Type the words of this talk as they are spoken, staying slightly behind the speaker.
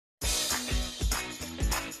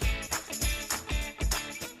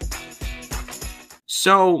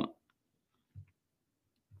So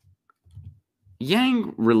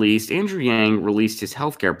Andrew Yang released his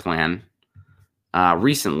healthcare plan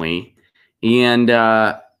recently, and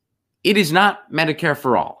it is not Medicare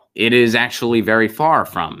for all. It is actually very far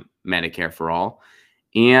from Medicare for all,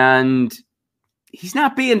 and he's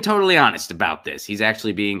not being totally honest about this. He's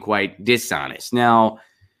actually being quite dishonest. Now,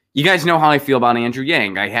 you guys know how I feel about Andrew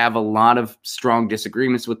Yang. I have a lot of strong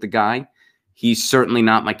disagreements with the guy. He's certainly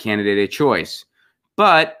not my candidate of choice,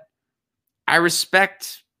 but I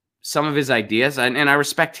respect some of his ideas, and I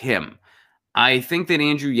respect him. I think that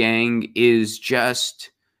Andrew Yang is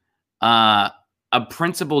just a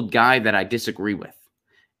principled guy that I disagree with,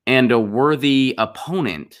 and a worthy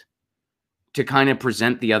opponent to kind of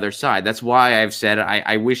present the other side. That's why I've said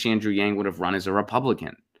I wish Andrew Yang would have run as a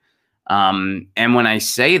Republican. And when I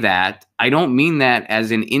say that, I don't mean that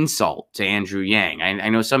as an insult to Andrew Yang. I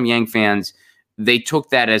know some Yang fans, they took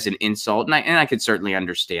that as an insult, and I could certainly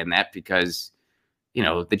understand that because, you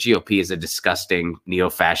know, the GOP is a disgusting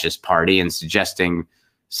neo-fascist party, and suggesting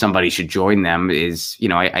somebody should join them is, you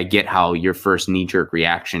know, I get how your first knee-jerk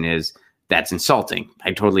reaction is that's insulting.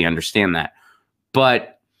 I totally understand that.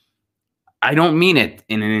 But I don't mean it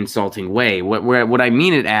in an insulting way. What I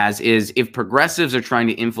mean it as is, if progressives are trying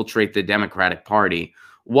to infiltrate the Democratic Party,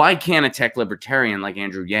 why can't a tech libertarian like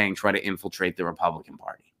Andrew Yang try to infiltrate the Republican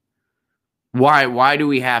Party? Why do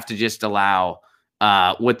we have to just allow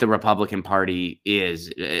what the Republican Party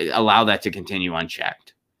is, allow that to continue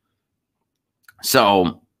unchecked?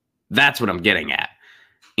 So that's what I'm getting at.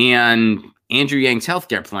 And Andrew Yang's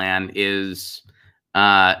healthcare plan is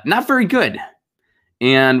not very good.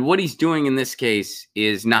 And what he's doing in this case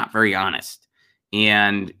is not very honest.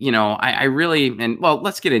 And, you know, I really, well,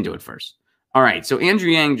 let's get into it first. All right. So Andrew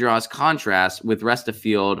Yang draws contrast with rest of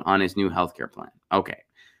field on his new healthcare plan. Okay.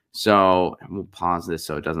 So we'll pause this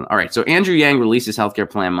so it doesn't. All right. So Andrew Yang released his healthcare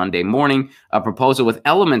plan Monday morning, a proposal with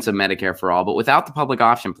elements of Medicare for all, but without the public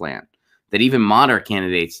option plan that even moderate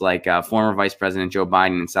candidates like former Vice President Joe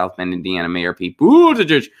Biden and South Bend, Indiana Mayor Pete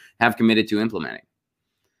Buttigieg have committed to implementing.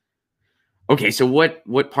 Okay, so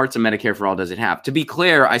what parts of Medicare for all does it have? To be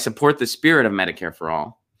clear, I support the spirit of Medicare for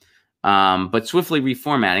all, but swiftly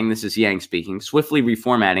reformatting, this is Yang speaking, swiftly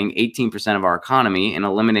reformatting 18% of our economy and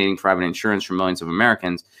eliminating private insurance for millions of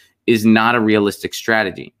Americans is not a realistic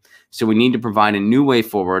strategy. So we need to provide a new way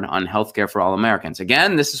forward on healthcare for all Americans.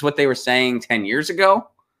 Again, this is what they were saying 10 years ago.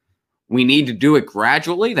 We need to do it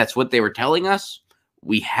gradually. That's what they were telling us.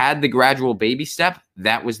 We had the gradual baby step.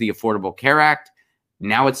 That was the Affordable Care Act.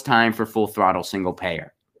 Now it's time for full throttle single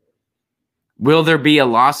payer. Will there be a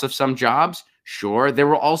loss of some jobs? Sure. There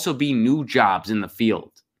will also be new jobs in the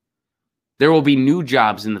field. There will be new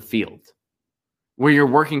jobs in the field where you're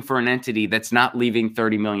working for an entity that's not leaving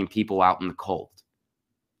 30 million people out in the cold.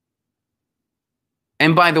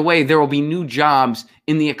 And by the way, there will be new jobs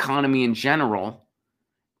in the economy in general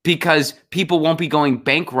because people won't be going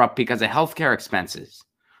bankrupt because of healthcare expenses.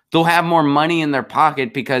 They'll have more money in their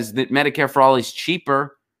pocket because the Medicare for all is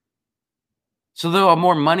cheaper. So they'll have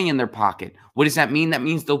more money in their pocket. What does that mean? That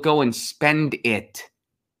means they'll go and spend it.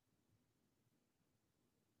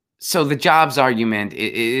 So the jobs argument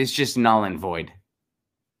is just null and void.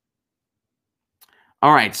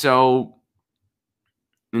 All right, so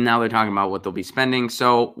now they're talking about what they'll be spending.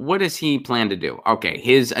 So what does he plan to do? Okay,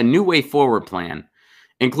 his A New Way Forward plan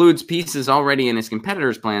includes pieces already in his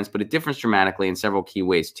competitors' plans, but it differs dramatically in several key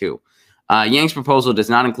ways, too. Yang's proposal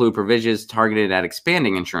does not include provisions targeted at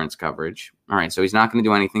expanding insurance coverage. All right, so he's not going to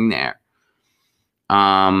do anything there.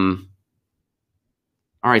 All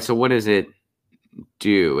right, so what does it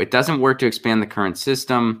do? It doesn't work to expand the current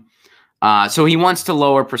system. So he wants to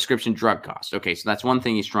lower prescription drug costs. Okay, so that's one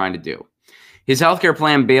thing he's trying to do. His healthcare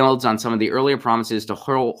plan builds on some of the earlier promises to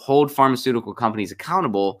hold pharmaceutical companies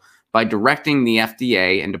accountable by directing the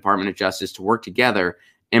FDA and Department of Justice to work together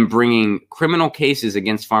and bringing criminal cases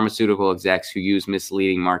against pharmaceutical execs who use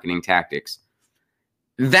misleading marketing tactics.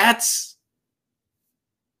 That's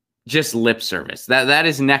just lip service. That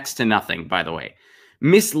is next to nothing, by the way.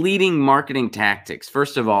 Misleading marketing tactics.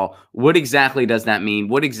 First of all, what exactly does that mean?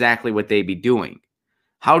 What exactly would they be doing?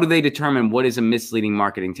 How do they determine what is a misleading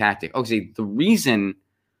marketing tactic? Okay, the reason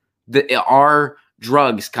that our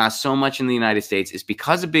drugs cost so much in the United States is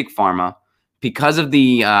because of big pharma, because of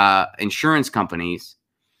the insurance companies,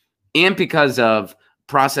 and because of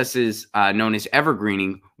processes known as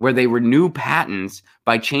evergreening, where they renew patents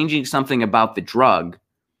by changing something about the drug.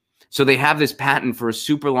 So they have this patent for a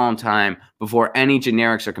super long time before any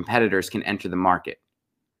generics or competitors can enter the market.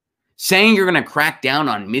 Saying you're going to crack down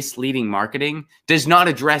on misleading marketing does not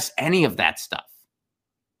address any of that stuff.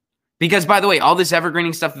 Because, by the way, all this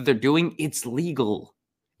evergreening stuff that they're doing, it's legal.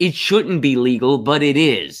 It shouldn't be legal, but it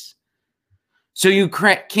is. So you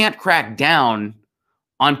can't crack down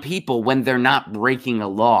on people when they're not breaking a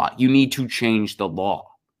law. You need to change the law.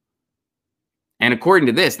 And according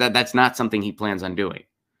to this, that's not something he plans on doing.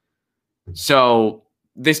 So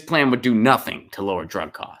this plan would do nothing to lower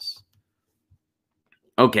drug costs.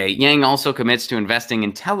 Okay, Yang also commits to investing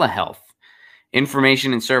in telehealth,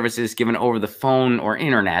 information and services given over the phone or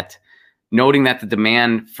internet, noting that the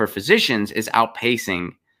demand for physicians is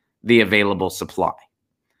outpacing the available supply.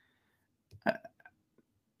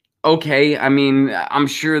 Okay, I mean, I'm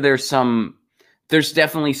sure there's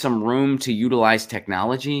definitely some room to utilize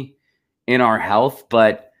technology in our health,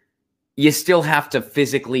 but you still have to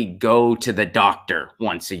physically go to the doctor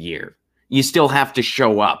once a year. You still have to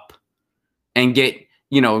show up and get,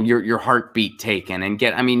 your heartbeat taken and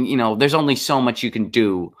get, there's only so much you can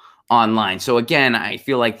do online. So again, I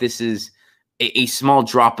feel like this is a small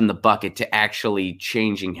drop in the bucket to actually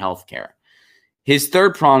changing healthcare. His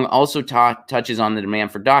third prong also touches on the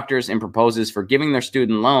demand for doctors and proposes for giving their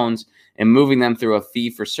student loans and moving them through a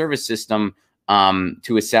fee-for-service system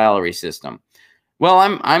to a salary system. Well,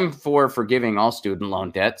 I'm for forgiving all student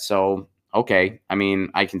loan debt, so okay.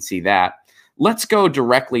 I can see that. Let's go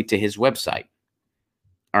directly to his website.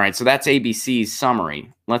 All right, so that's ABC's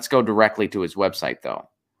summary. Let's go directly to his website, though.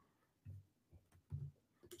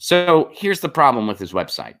 So here's the problem with his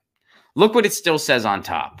website. Look what it still says on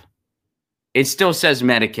top. It still says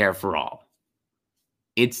Medicare for all.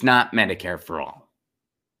 It's not Medicare for all.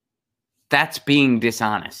 That's being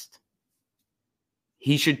dishonest.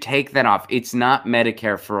 He should take that off. It's not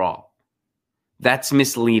Medicare for all. That's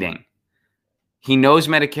misleading. He knows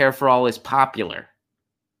Medicare for all is popular.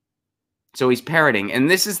 So he's parroting. And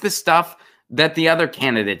this is the stuff that the other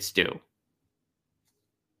candidates do.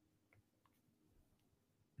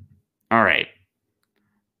 All right.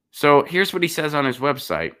 So here's what he says on his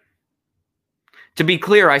website. To be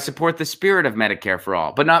clear, I support the spirit of Medicare for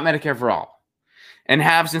all, but not Medicare for all, and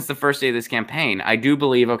have since the first day of this campaign. I do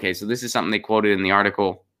believe, okay, so this is something they quoted in the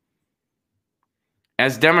article.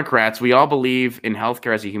 As Democrats, we all believe in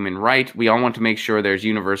healthcare as a human right. We all want to make sure there's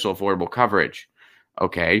universal affordable coverage.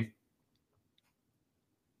 Okay.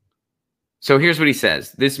 So here's what he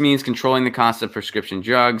says. This means controlling the cost of prescription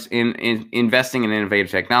drugs, investing in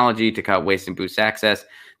innovative technology to cut waste and boost access.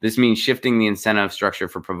 This means shifting the incentive structure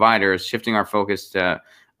for providers, shifting our focus to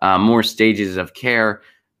more stages of care.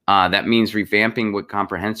 That means revamping what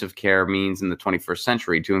comprehensive care means in the 21st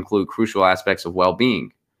century to include crucial aspects of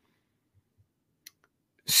well-being.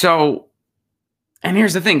 So, and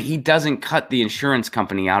here's the thing. He doesn't cut the insurance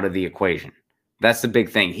company out of the equation. That's the big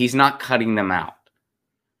thing. He's not cutting them out.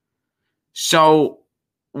 So,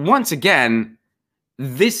 once again,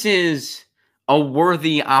 this is a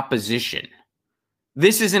worthy opposition.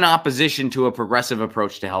 This is an opposition to a progressive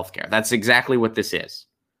approach to healthcare. That's exactly what this is.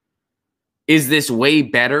 Is this way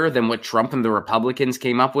better than what Trump and the Republicans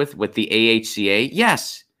came up with the AHCA?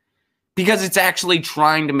 Yes, because it's actually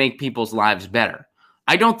trying to make people's lives better.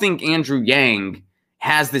 I don't think Andrew Yang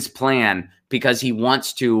has this plan because he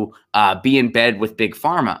wants to be in bed with Big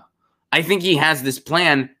Pharma. I think he has this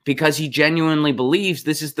plan because he genuinely believes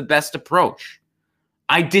this is the best approach.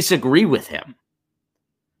 I disagree with him.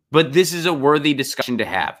 But this is a worthy discussion to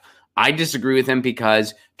have. I disagree with him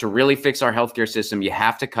because to really fix our healthcare system, you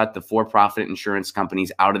have to cut the for-profit insurance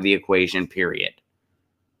companies out of the equation, period.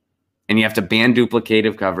 And you have to ban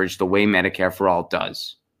duplicative coverage the way Medicare for All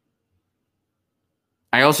does.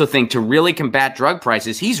 I also think to really combat drug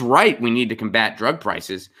prices, he's right, we need to combat drug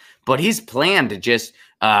prices, but his plan to just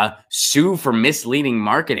sue for misleading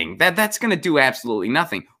marketing, that's going to do absolutely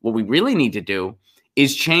nothing. What we really need to do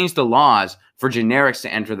is change the laws for generics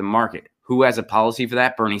to enter the market. Who has a policy for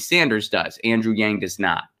that? Bernie Sanders does. Andrew Yang does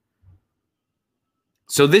not.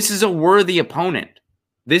 So this is a worthy opponent.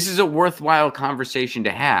 This is a worthwhile conversation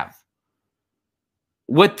to have.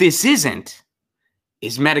 What this isn't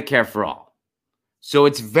is Medicare for all. So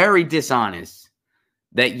it's very dishonest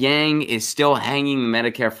that Yang is still hanging the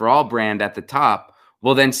Medicare for all brand at the top,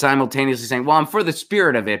 while then simultaneously saying, well, I'm for the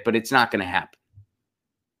spirit of it, but it's not going to happen.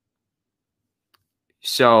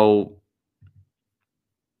 So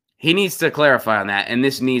he needs to clarify on that, and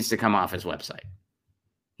this needs to come off his website.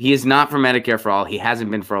 He is not for Medicare for all. He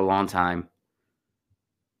hasn't been for a long time.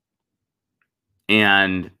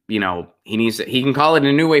 And, he can call it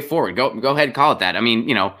a new way forward. Go ahead and call it that.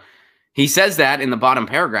 He says that in the bottom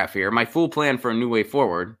paragraph here, my full plan for a new way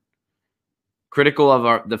forward, critical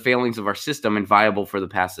of the failings of our system and viable for the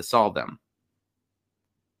past to solve them.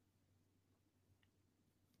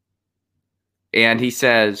 And he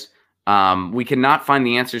says, We cannot find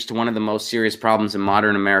the answers to one of the most serious problems in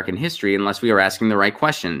modern American history unless we are asking the right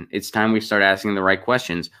question. It's time we start asking the right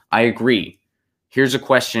questions. I agree. Here's a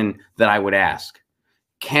question that I would ask.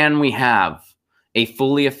 Can we have a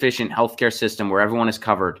fully efficient healthcare system where everyone is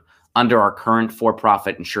covered under our current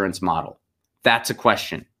for-profit insurance model? That's a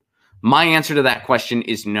question. My answer to that question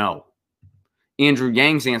is no. Andrew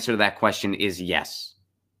Yang's answer to that question is yes.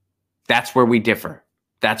 That's where we differ.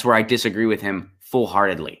 That's where I disagree with him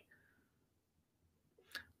full-heartedly.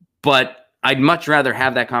 But I'd much rather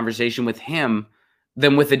have that conversation with him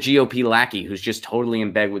than with a GOP lackey who's just totally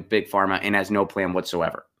in bed with Big Pharma and has no plan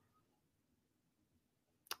whatsoever.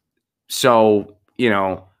 So,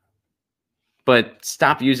 but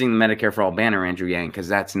stop using the Medicare for All banner, Andrew Yang, because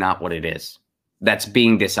that's not what it is. That's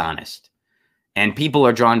being dishonest. And people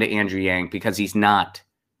are drawn to Andrew Yang because he's not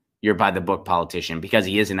your by-the-book politician, because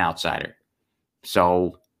he is an outsider.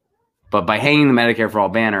 So, but by hanging the Medicare for All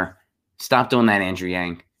banner, stop doing that, Andrew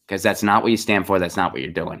Yang, because that's not what you stand for. That's not what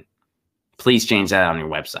you're doing. Please change that on your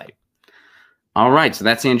website. All right, so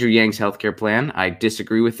that's Andrew Yang's healthcare plan. I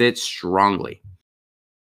disagree with it strongly.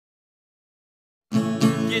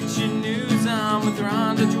 Get your news on with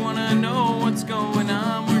Ron. Don't you want to know what's going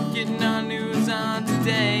on? We're getting our news on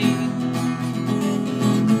today.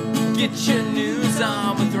 Get your news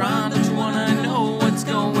on with Ron. Don't you want to know what's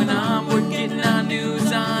going on? We're getting our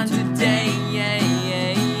news on today.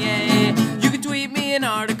 You can tweet me an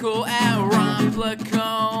article at Ron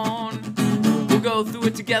Placone. We'll go through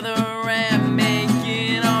it together and make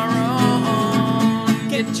it our own.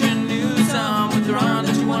 Get your